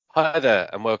Hi there,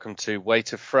 and welcome to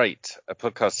Weight of Freight, a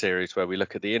podcast series where we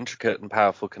look at the intricate and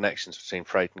powerful connections between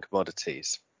freight and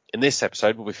commodities. In this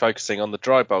episode, we'll be focusing on the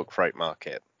dry bulk freight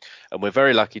market, and we're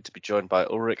very lucky to be joined by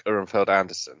Ulrik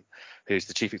Anderson, who's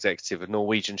the chief executive of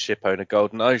Norwegian ship owner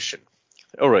Golden Ocean.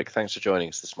 Ulrik, thanks for joining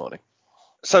us this morning.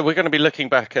 So we're going to be looking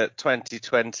back at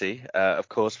 2020, of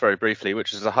course, very briefly,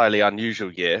 which was a highly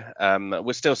unusual year.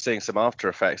 We're still seeing some after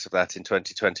effects of that in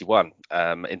 2021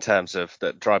 in terms of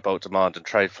the dry bulk demand and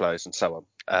trade flows and so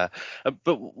on.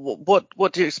 But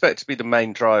what do you expect to be the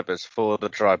main drivers for the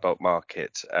dry bulk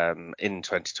market in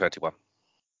 2021?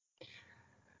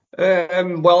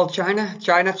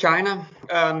 China.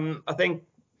 I think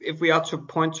if we are to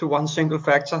point to one single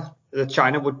factor,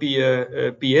 China would be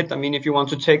it. I mean, if you want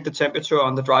to take the temperature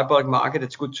on the dry bulk market,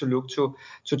 it's good to look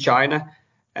to China.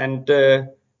 And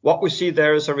what we see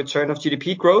there is a return of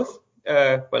GDP growth.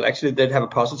 Well, actually, they'd have a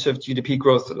positive GDP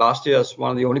growth last year as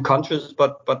one of the only countries,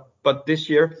 but this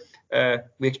year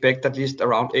we expect at least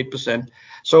around 8%.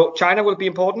 So China will be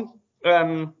important.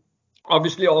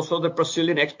 Obviously, also the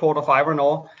Brazilian export of iron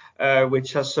ore,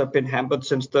 which has been hampered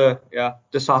since the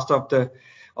disaster of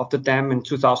the dam in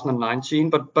 2019.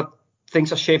 But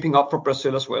things are shaping up for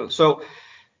Brazil as well. So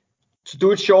to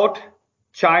do it short,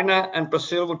 China and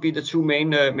Brazil would be the two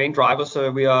main drivers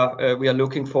we are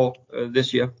looking for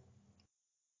this year.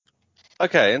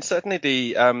 Okay, and certainly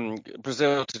the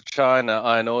Brazil to China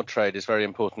iron ore trade is very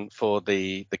important for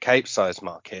the Capesize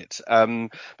market.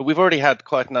 But we've already had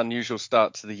quite an unusual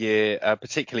start to the year,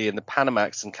 particularly in the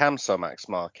Panamax and Kamsarmax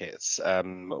markets,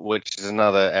 which is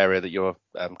another area that you're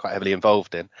quite heavily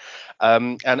involved in.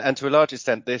 And to a large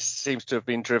extent, this seems to have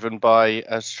been driven by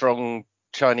a strong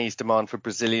Chinese demand for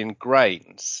Brazilian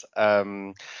grains,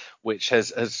 which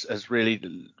has really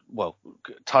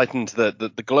tightened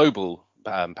the global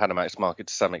Panamax market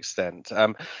to some extent.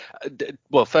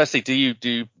 Well, firstly, do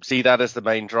you see that as the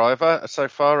main driver so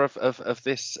far of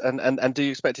this, and do you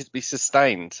expect it to be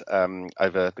sustained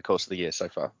over the course of the year so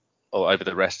far, or over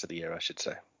the rest of the year, I should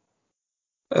say?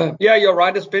 Yeah, you're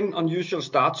right. It's been an unusual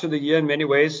start to the year in many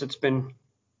ways. It's been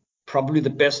probably the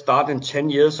best start in 10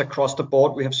 years across the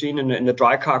board we have seen in the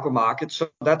dry cargo market.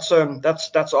 So that's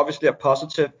obviously a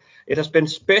positive. It has been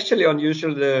especially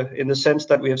unusual in the sense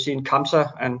that we have seen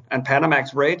Kamsa and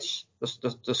Panamax rates,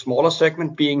 the smaller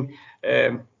segment, being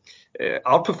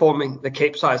outperforming the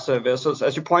Capesize vessels.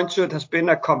 As you point to, it has been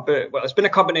it's been a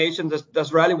combination.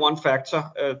 There's rarely one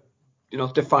factor,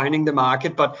 defining the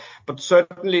market, but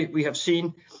certainly we have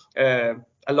seen a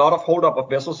lot of hold up of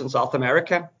vessels in South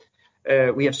America.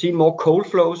 We have seen more coal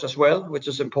flows as well, which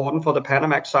is important for the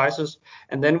Panamax sizes.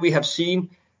 And then we have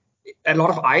seen a lot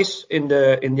of ice in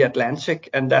the Atlantic,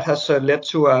 and that has led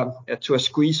to a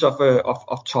squeeze of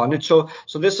tonnage. So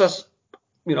this has,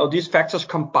 these factors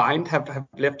combined have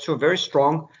led to a very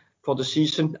strong for the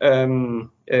season Kamsarmax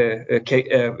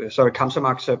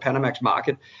Panamax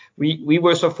market. We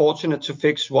were so fortunate to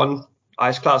fix one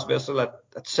ice class vessel at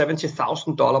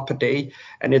 $70,000 per day,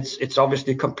 and it's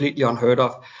obviously completely unheard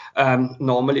of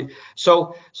normally.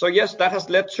 So yes, that has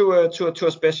led to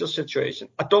a special situation.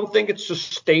 I don't think it's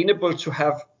sustainable to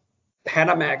have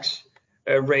Panamax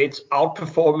rates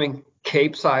outperforming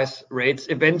Capesize rates.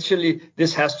 Eventually,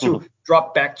 this has to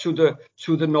drop back to the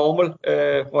normal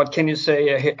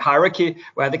hierarchy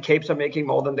where the Capes are making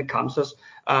more than the Kamsas.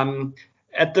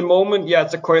 At the moment,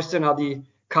 it's a question: are the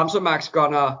Kamsarmax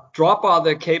gonna drop? Are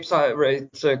the Capesize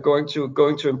rates going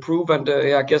to improve? And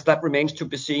I guess that remains to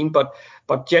be seen. But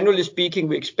generally speaking,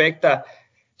 we expect a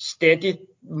steady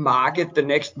market the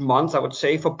next month, I would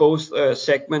say, for both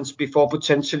segments before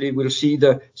potentially we'll see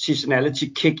the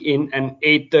seasonality kick in and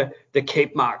aid the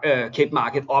Cape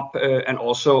market up and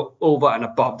also over and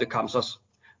above the Kamsas.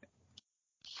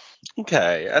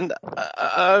 Okay, and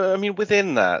I mean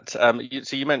within that,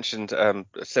 you mentioned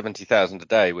 70,000 a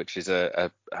day, which is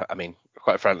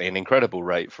quite frankly, an incredible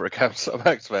rate for a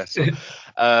Kamsarmax vessel.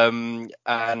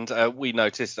 And we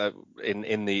noticed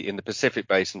in the Pacific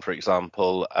Basin, for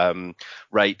example,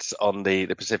 rates on the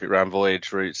Pacific Round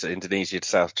Voyage routes, Indonesia to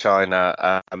South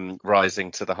China,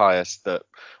 rising to the highest that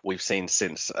we've seen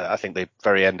since I think the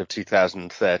very end of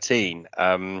 2013.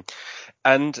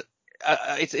 And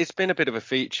it's been a bit of a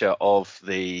feature of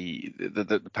the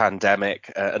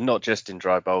pandemic, and not just in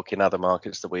dry bulk, in other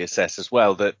markets that we assess as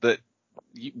well, that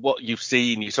what you've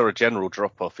seen, you saw a general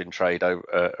drop off in trade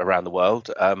around the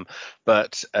world,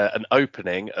 but an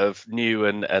opening of new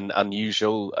and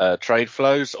unusual trade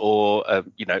flows, or a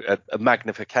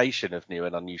magnification of new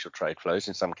and unusual trade flows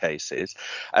in some cases,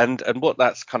 and what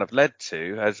that's kind of led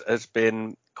to has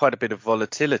been quite a bit of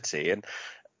volatility. And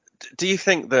do you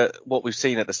think that what we've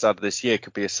seen at the start of this year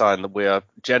could be a sign that we are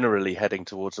generally heading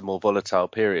towards a more volatile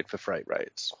period for freight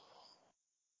rates?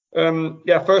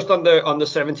 First on the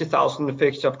 70,000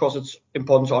 fixture, of course, it's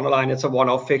important to underline it's a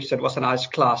one-off fixture. It was an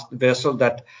ice-class vessel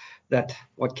that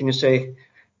what can you say,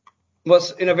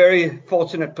 was in a very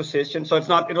fortunate position. So it was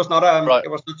not Right, it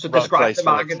was not to right describe place, the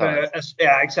right market time. as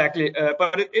exactly,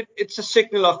 but it's a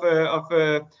signal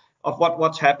of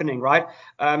what's happening, right?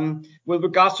 With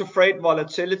regards to freight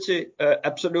volatility,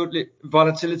 absolutely,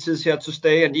 volatility is here to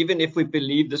stay. And even if we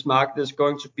believe this market is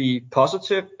going to be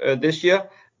positive this year,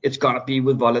 it's going to be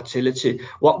with volatility.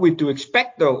 What we do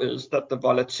expect, though, is that the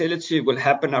volatility will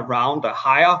happen around a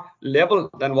higher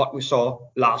level than what we saw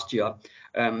last year.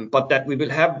 But that we will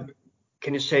have,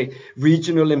 can you say,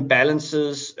 regional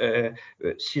imbalances,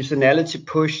 seasonality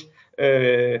push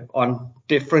on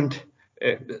different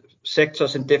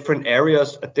sectors in different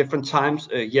areas at different times.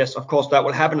 Yes, of course, that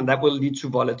will happen, and that will lead to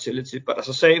volatility. But as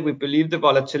I say, we believe the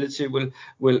volatility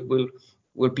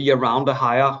will be around a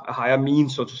higher mean,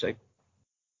 so to say.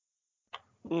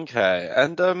 Okay,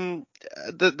 and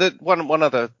the one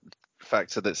other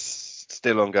factor that's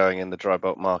still ongoing in the dry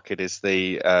bulk market is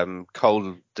the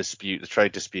coal dispute, the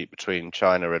trade dispute between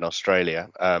China and Australia.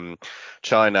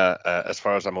 China, as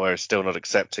far as I'm aware, is still not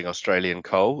accepting Australian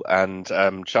coal, and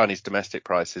Chinese domestic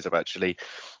prices have actually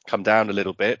come down a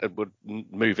little bit, and we're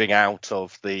moving out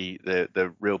of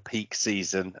the real peak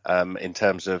season in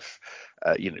terms of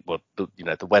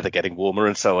the weather getting warmer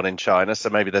and so on in China.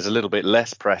 So maybe there's a little bit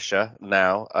less pressure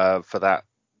now for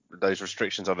those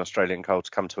restrictions on Australian coal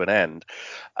to come to an end.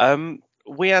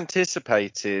 We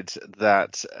anticipated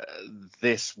that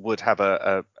this would have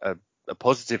a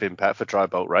positive impact for dry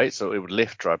bulk rates, or it would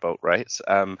lift dry bulk rates,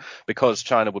 because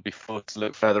China would be forced to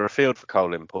look further afield for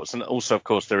coal imports. And also, of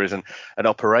course, there is an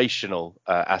operational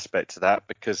aspect to that,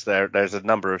 because there's a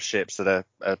number of ships that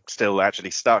are still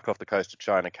actually stuck off the coast of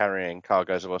China carrying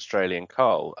cargoes of Australian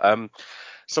coal.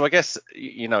 So I guess,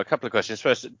 a couple of questions.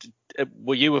 First,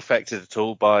 were you affected at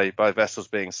all by vessels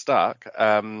being stuck?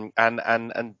 And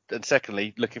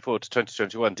secondly, looking forward to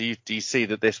 2021, do you see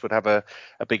that this would have a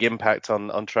big impact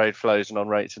on trade flows and on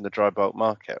rates in the dry bulk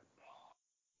market?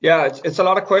 Yeah, it's a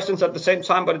lot of questions at the same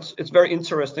time, but it's very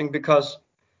interesting because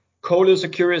coal is a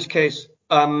curious case.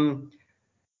 To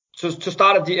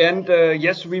start at the end,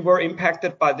 yes, we were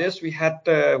impacted by this. We had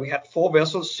 4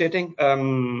 vessels sitting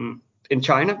in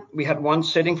China. We had one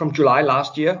sitting from July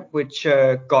last year, which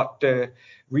got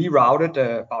rerouted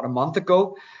about a month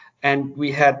ago, and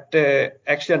we had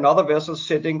actually another vessel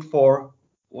sitting for,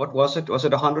 what was it? Was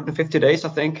it 150 days, I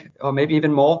think, or maybe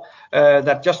even more,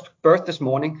 that just berthed this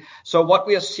morning. So what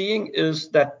we are seeing is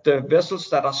that the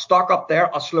vessels that are stuck up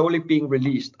there are slowly being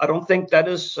released. I don't think that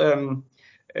is the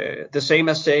same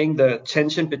as saying the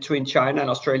tension between China and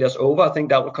Australia is over. I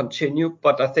think that will continue,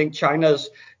 but I think China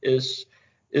is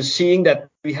seeing that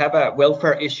we have a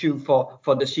welfare issue for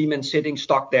the seamen sitting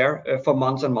stuck there for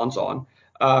months and months on.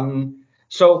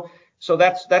 So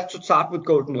that's to start with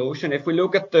Golden Ocean. If we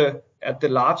look at the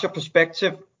larger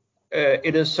perspective,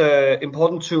 it is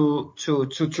important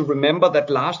to remember that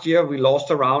last year we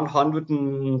lost around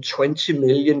 120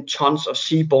 million tons of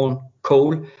seaborne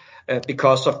coal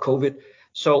because of COVID.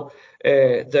 So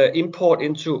the import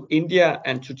into India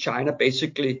and to China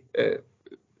basically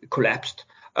collapsed.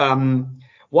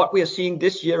 What we are seeing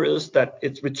this year is that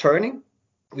it's returning.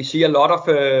 We see a lot of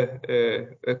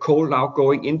coal now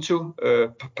going into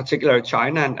particularly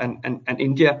China and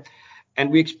India, and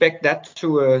we expect that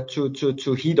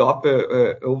to heat up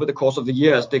over the course of the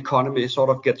year as the economy sort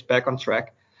of gets back on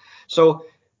track. So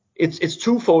it's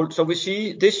twofold. So we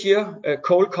see this year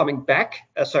coal coming back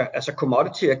as a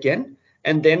commodity again,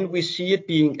 and then we see it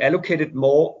being allocated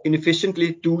more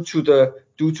inefficiently due to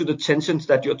the tensions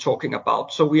that you're talking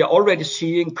about. So we are already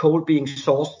seeing coal being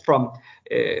sourced from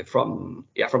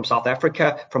South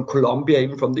Africa, from Colombia,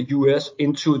 even from the US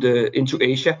into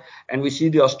Asia, and we see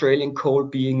the Australian coal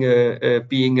being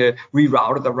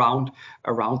rerouted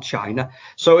around China.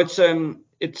 So it's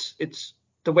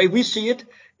the way we see it.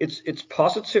 It's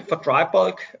positive for dry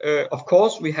bulk. Of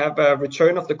course, we have a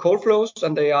return of the coal flows,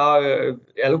 and they are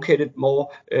allocated more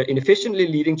inefficiently,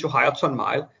 leading to higher ton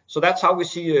mile. So that's how we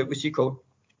see coal.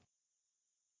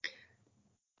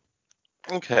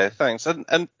 Okay, thanks.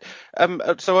 And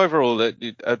so overall,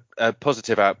 a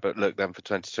positive outlook then for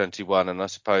 2021, and I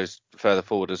suppose further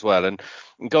forward as well. And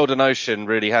Golden Ocean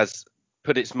really has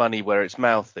put its money where its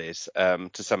mouth is,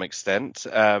 to some extent.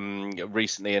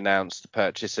 Recently announced the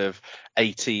purchase of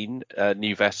 18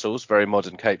 new vessels, very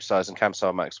modern Capesize and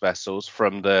Kamsarmax vessels,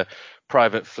 from the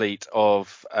private fleet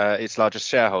of its largest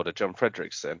shareholder, John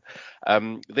Frederickson.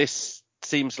 This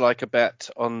seems like a bet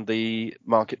on the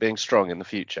market being strong in the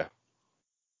future.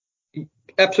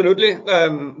 Absolutely.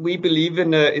 We believe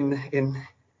in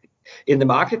the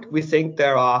market. We think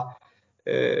there are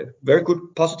very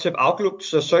good positive outlooks,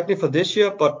 certainly for this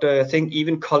year, but I think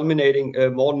even culminating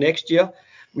more next year.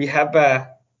 We have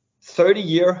a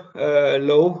 30-year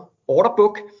low order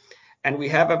book, and we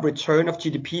have a return of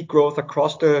GDP growth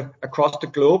across the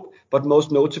globe, but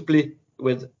most notably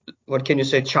with, what can you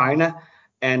say, China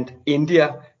and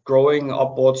India growing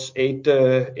upwards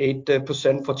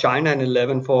 8% for China and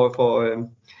 11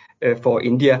 for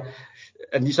India.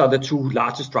 And these are the two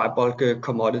largest dry bulk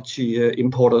commodity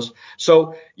importers.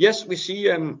 So yes, we see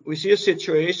a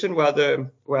situation where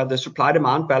the supply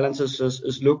demand balance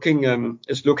is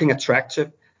looking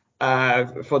attractive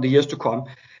for the years to come.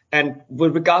 And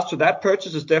with regards to that,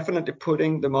 purchase is definitely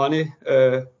putting the money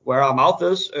where our mouth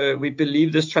is. We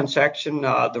believe this transaction,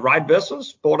 the right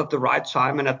vessels bought at the right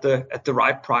time and at the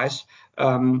right price.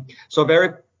 So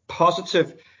very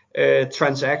positive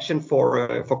transaction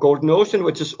for Golden Ocean,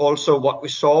 which is also what we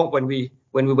saw when we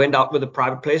went out with a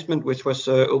private placement, which was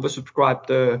oversubscribed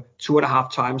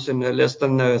 2.5 times in less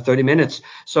than 30 minutes.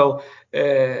 So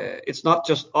it's not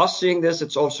just us seeing this;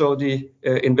 it's also the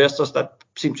investors that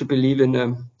seem to believe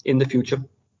in the future.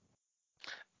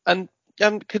 And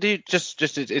could you just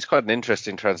it's quite an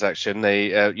interesting transaction.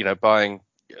 They buying,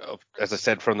 as I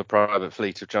said, from the private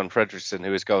fleet of John Fredriksen,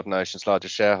 who is Golden Ocean's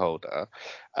largest shareholder.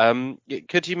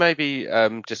 Could you maybe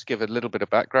just give a little bit of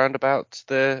background about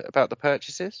the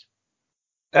purchases?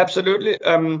 Absolutely.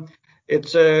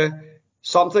 It's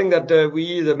something that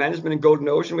we, the management in Golden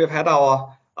Ocean, we've had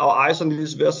our eyes on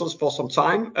these vessels for some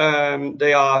time.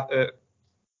 They are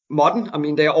modern. I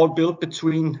mean, they are all built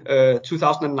between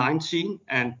 2019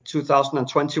 and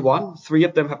 2021. 3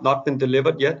 of them have not been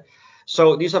delivered yet.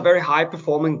 So these are very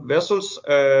high-performing vessels.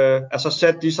 As I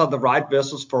said, these are the right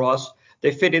vessels for us.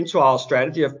 They fit into our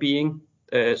strategy of being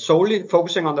solely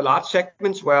focusing on the large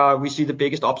segments where we see the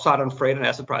biggest upside on freight and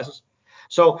asset prices.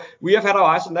 So we have had our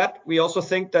eyes on that. We also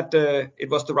think that it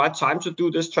was the right time to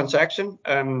do this transaction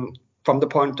from the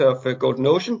point of Golden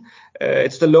Ocean.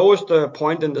 It's the lowest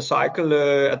point in the cycle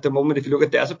at the moment. If you look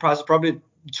at the asset prices, probably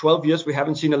 12 years we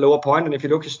haven't seen a lower point. And if you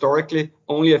look historically,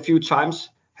 only a few times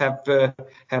have the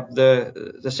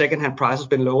second-hand prices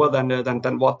been lower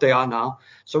than what they are now.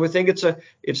 So we think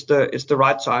it's the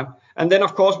right time. And then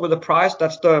of course with the price,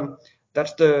 that's the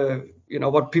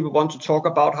what people want to talk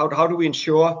about. How do we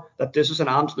ensure that this is an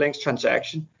arm's length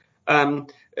transaction?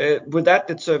 With that,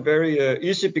 it's very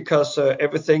easy because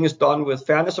everything is done with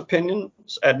fairness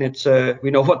opinions, and it's we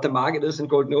know what the market is in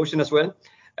Golden Ocean as well.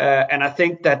 And I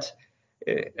think that,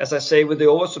 as I say, with the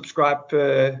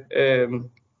oversubscribed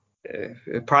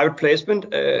private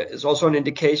placement, is also an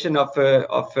indication of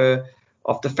the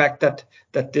fact that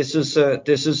this is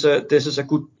a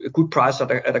good price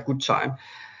at a good time.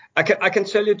 I can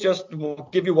tell you, just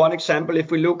give you one example. If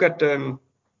we look at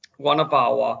one of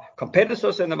our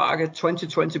competitors in the market,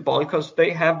 2020 Bulkers,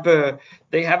 they have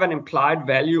an implied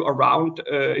value around,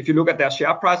 if you look at their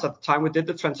share price at the time we did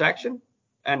the transaction,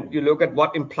 and you look at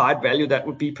what implied value that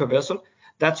would be per vessel,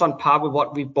 that's on par with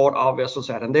what we bought our vessels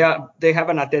at, and they have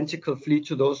an identical fleet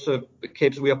to those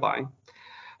capes we are buying.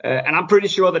 And I'm pretty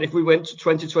sure that if we went to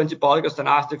 2020 Bulkers and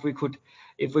asked if we could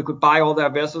buy all their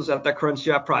vessels at their current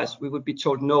share price, we would be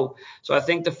told no. So I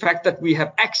think the fact that we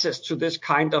have access to this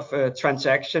kind of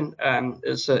transaction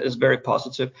is very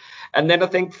positive. And then I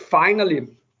think finally,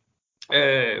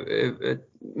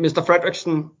 Mr.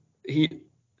 Fredriksen, he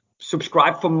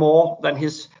subscribed for more than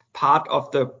his part of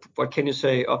the, what can you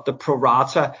say, of the pro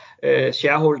rata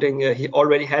shareholding he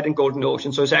already had in Golden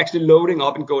Ocean. So he's actually loading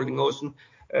up in Golden Ocean,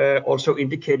 also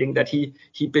indicating that he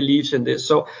believes in this.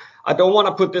 So I don't want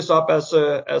to put this up as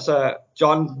a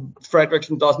John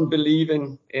Fredriksen doesn't believe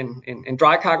in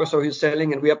dry cargo, so he's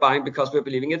selling and we are buying because we're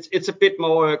believing. It's a bit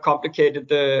more complicated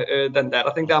than that.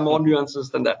 I think there are more nuances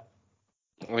than that.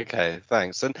 Okay,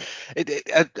 thanks. And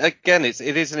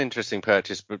it is an interesting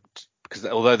purchase, but because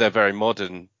although they're very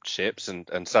modern ships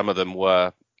and some of them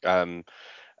were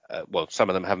some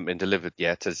of them haven't been delivered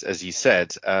yet, as you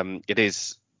said, it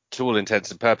is, to all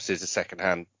intents and purposes, a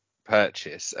second-hand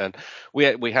purchase. And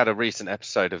we had a recent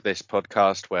episode of this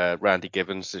podcast where Randy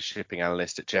Gibbons, the shipping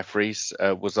analyst at Jefferies,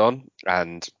 was on,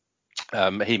 and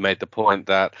he made the point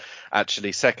that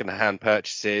actually second-hand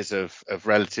purchases of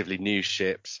relatively new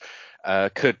ships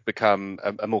could become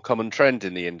a more common trend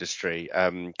in the industry,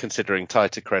 considering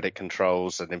tighter credit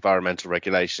controls and environmental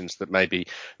regulations that maybe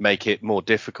make it more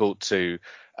difficult to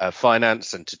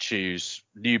finance and to choose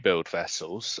new build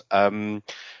vessels.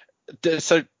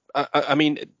 So, I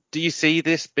mean, Do you see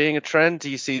this being a trend? Do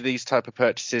you see these type of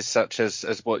purchases, such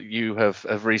as what you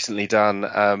have recently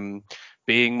done,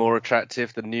 being more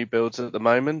attractive than new builds at the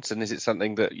moment? And is it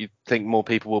something that you think more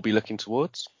people will be looking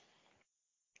towards?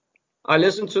 I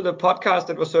listened to the podcast.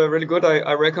 It was really good.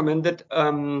 I recommend it.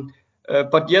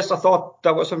 But yes, I thought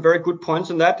there were some very good points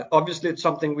in that. Obviously, it's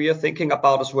something we are thinking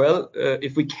about as well.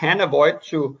 If we can avoid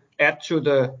to add to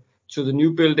the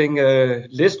new building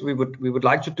list, we would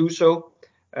like to do so.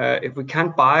 If we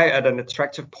can't buy at an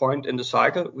attractive point in the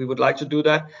cycle, we would like to do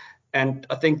that. And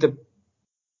I think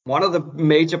one of the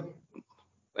major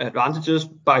advantages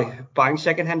by buying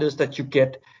secondhand is that you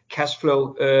get cash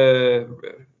flow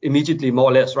immediately,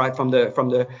 more or less, right, from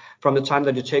the time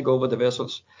that you take over the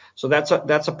vessels. So that's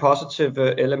a positive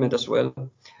element as well.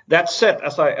 That said,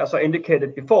 as I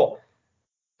indicated before,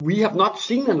 we have not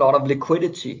seen a lot of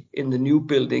liquidity in the new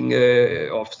building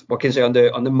of what can I say on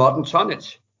the modern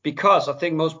tonnage, because I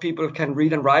think most people can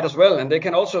read and write as well, and they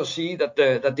can also see that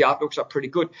the outlooks are pretty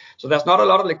good. So there's not a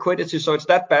lot of liquidity. So it's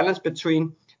that balance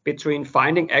between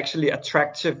finding actually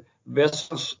attractive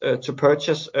vessels to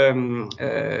purchase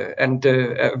and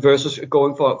versus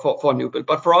going for a new build.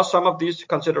 But for us, some of these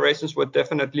considerations were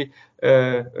definitely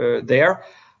there.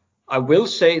 I will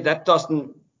say that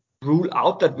doesn't rule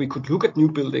out that we could look at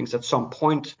new buildings at some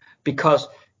point, because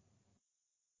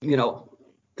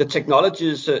the technology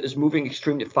is moving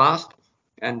extremely fast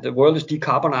and the world is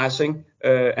decarbonizing,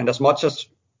 and as much as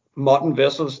modern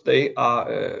vessels, they are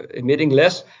emitting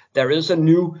less, there is a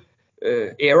new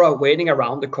era waiting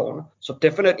around the corner. So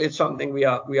definitely it's something we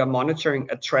are monitoring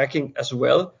and tracking as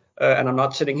well. And I'm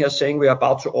not sitting here saying we are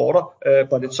about to order,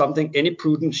 but it's something any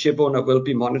prudent ship owner will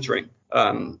be monitoring.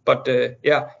 But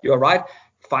yeah, you're right.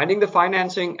 Finding the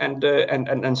financing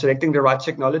and selecting the right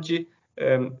technology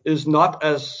is not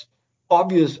as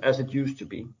obvious as it used to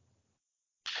be.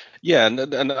 Yeah,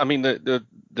 and I mean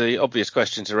the obvious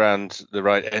questions around the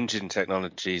right engine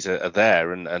technologies are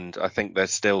there, and I think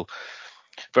there's still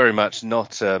very much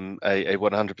not a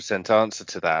 100% answer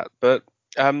to that. But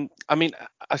I mean,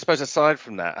 I suppose aside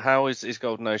from that, how is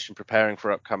Golden Ocean preparing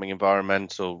for upcoming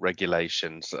environmental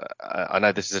regulations? I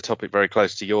know this is a topic very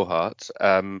close to your heart.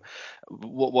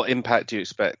 What impact do you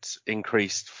expect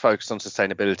increased focus on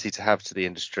sustainability to have to the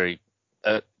industry,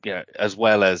 as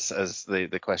well as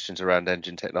the questions around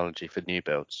engine technology for new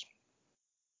builds?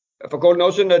 For Golden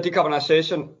Ocean,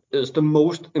 decarbonization is the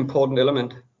most important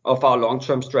element of our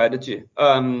long-term strategy.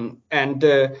 And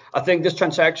I think this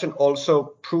transaction also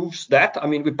proves that. I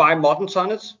mean, we buy modern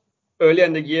tonnage. Earlier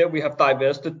in the year, we have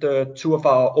divested two of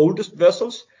our oldest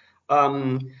vessels,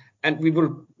 and we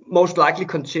will most likely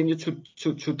continue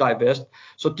to divest.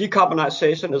 So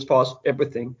decarbonization is for us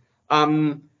everything.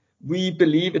 We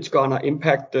believe it's going to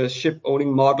impact the ship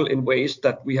owning model in ways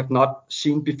that we have not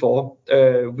seen before.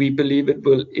 We believe it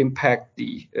will impact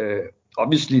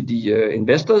obviously the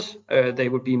investors. They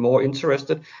will be more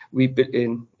interested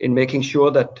in making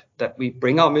sure that we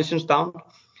bring our emissions down.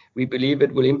 We believe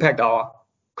it will impact our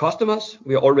customers.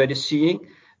 We are already seeing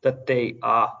that they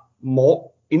are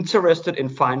more interested in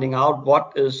finding out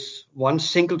what is one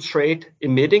single trade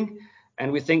emitting,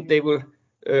 and we think they will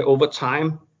over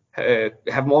time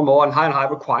have more and more and high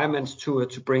requirements to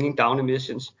bringing down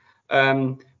emissions.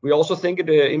 We also think it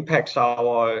impacts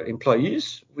our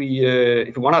employees.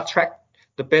 If you want to attract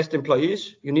the best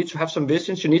employees, you need to have some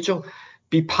visions. You need to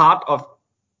be part of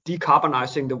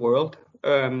decarbonizing the world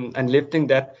and lifting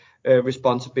that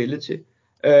responsibility.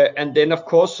 And then, of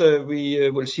course, we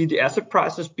will see the asset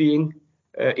prices being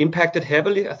impacted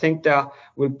heavily. I think there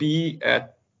will be a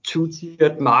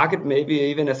two-tiered market, maybe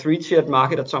even a three-tiered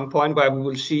market at some point, where we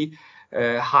will see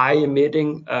high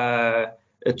emitting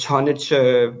tonnage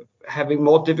having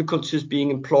more difficulties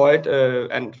being employed,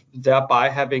 and thereby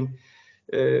having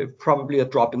probably a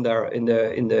drop in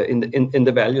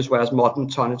the values, whereas modern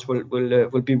tonnage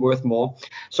will be worth more.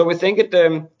 So we think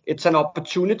it's an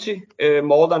opportunity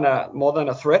more than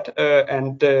a threat,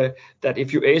 and that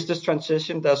if you ace this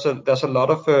transition, there's a lot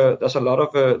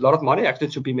of money actually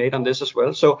to be made on this as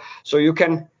well. So you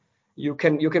can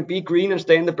be green and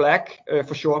stay in the black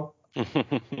for sure.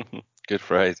 Good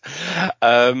phrase.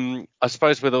 I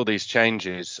suppose with all these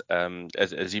changes,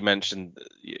 as you mentioned,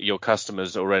 your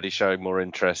customers are already showing more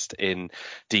interest in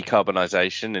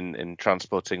decarbonisation, in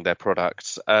transporting their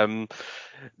products.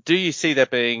 Do you see there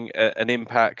being an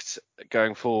impact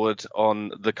going forward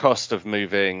on the cost of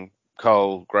moving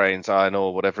coal, grains, iron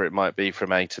ore, whatever it might be,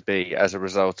 from A to B as a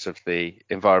result of the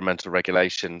environmental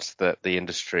regulations that the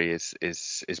industry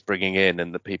is bringing in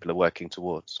and that people are working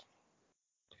towards?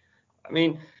 I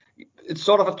mean, it's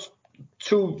sort of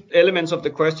two elements of the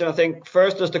question. I think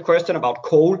first is the question about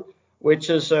coal. which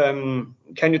is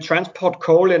can you transport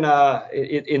coal in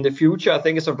the future? I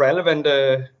think it's a relevant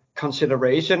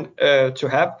consideration to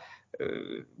have.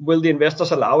 Will the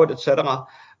investors allow it, etc.?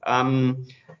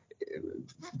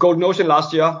 Golden Ocean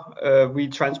last year, we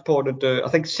transported, I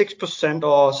think 6%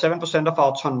 or 7% of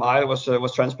our ton mile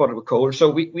was transported with coal. So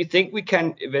we think we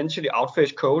can eventually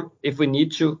outphase coal if we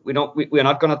need to. We're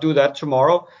not going to do that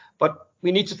tomorrow, but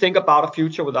we need to think about a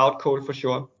future without coal for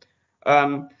sure.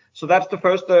 So that's the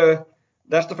first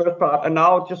part. And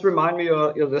now just remind me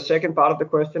of the second part of the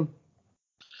question.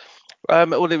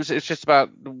 Well, it's just about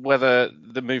whether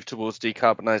the move towards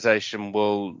decarbonisation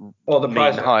will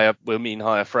mean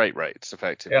higher freight rates,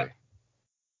 effectively. Yeah.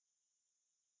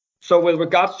 So with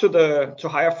regards to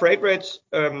higher freight rates,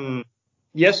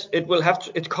 yes, it will have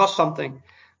to. It costs something.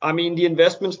 I mean, the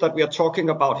investments that we are talking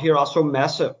about here are so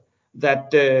massive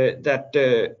that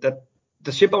the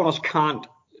ship owners can't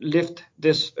lift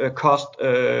this cost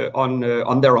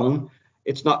on their own.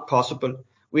 It's not possible.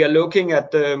 We are looking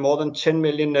at more than $10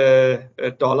 million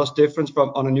difference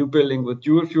on a new building with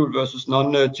dual fuel versus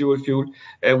non-dual fuel.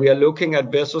 We are looking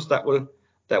at vessels that will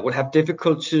have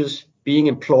difficulties being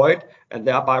employed and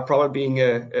thereby probably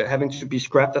having to be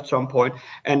scrapped at some point.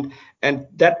 And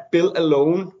that bill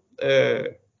alone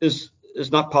is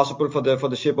not possible for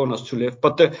the ship owners to lift.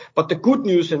 But the good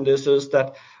news in this is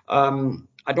that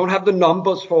I don't have the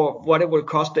numbers for what it will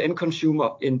cost the end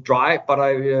consumer in dry, but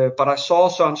I saw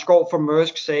Søren Skou from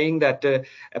Maersk saying that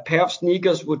a pair of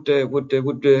sneakers would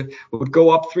go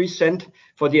up 3 cents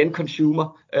for the end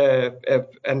consumer,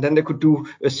 and then they could do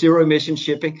zero emission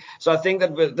shipping. So I think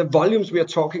that the volumes we are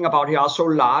talking about here are so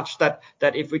large that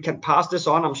if we can pass this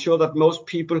on, I'm sure that most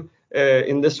people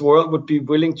in this world would be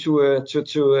willing to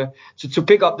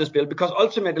pick up this bill, because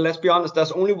ultimately, let's be honest,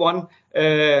 there's only one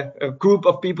group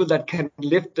of people that can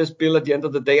lift this bill at the end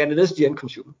of the day, and it is the end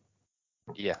consumer.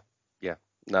 Yeah.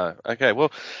 No. Okay.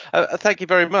 Well, thank you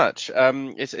very much.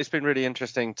 It's been really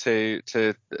interesting to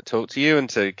talk to you and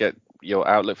to get your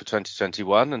outlook for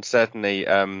 2021, and certainly,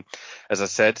 as I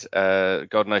said,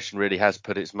 Golden Ocean really has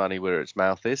put its money where its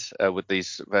mouth is with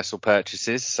these vessel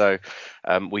purchases. So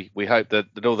we hope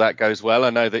that all that goes well.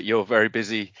 I know that you're very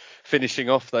busy finishing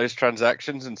off those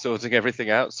transactions and sorting everything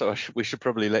out, so we should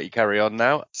probably let you carry on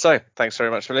now. So thanks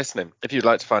very much for listening. If you'd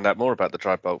like to find out more about the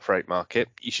dry bulk freight market,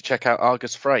 you should check out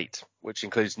Argus Freight, which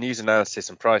includes news analysis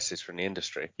and prices from the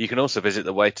industry. You can also visit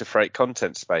the Way to Freight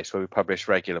content space, where we publish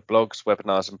regular blogs,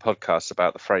 webinars and podcasts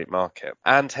about the freight market.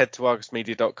 And head to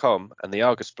argusmedia.com and the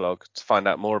Argus blog to find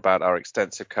out more about our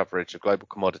extensive coverage of global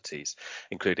commodities,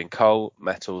 including coal,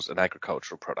 metals and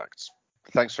agricultural products.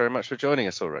 Thanks very much for joining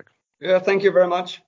us, Ulrik. Yeah, thank you very much.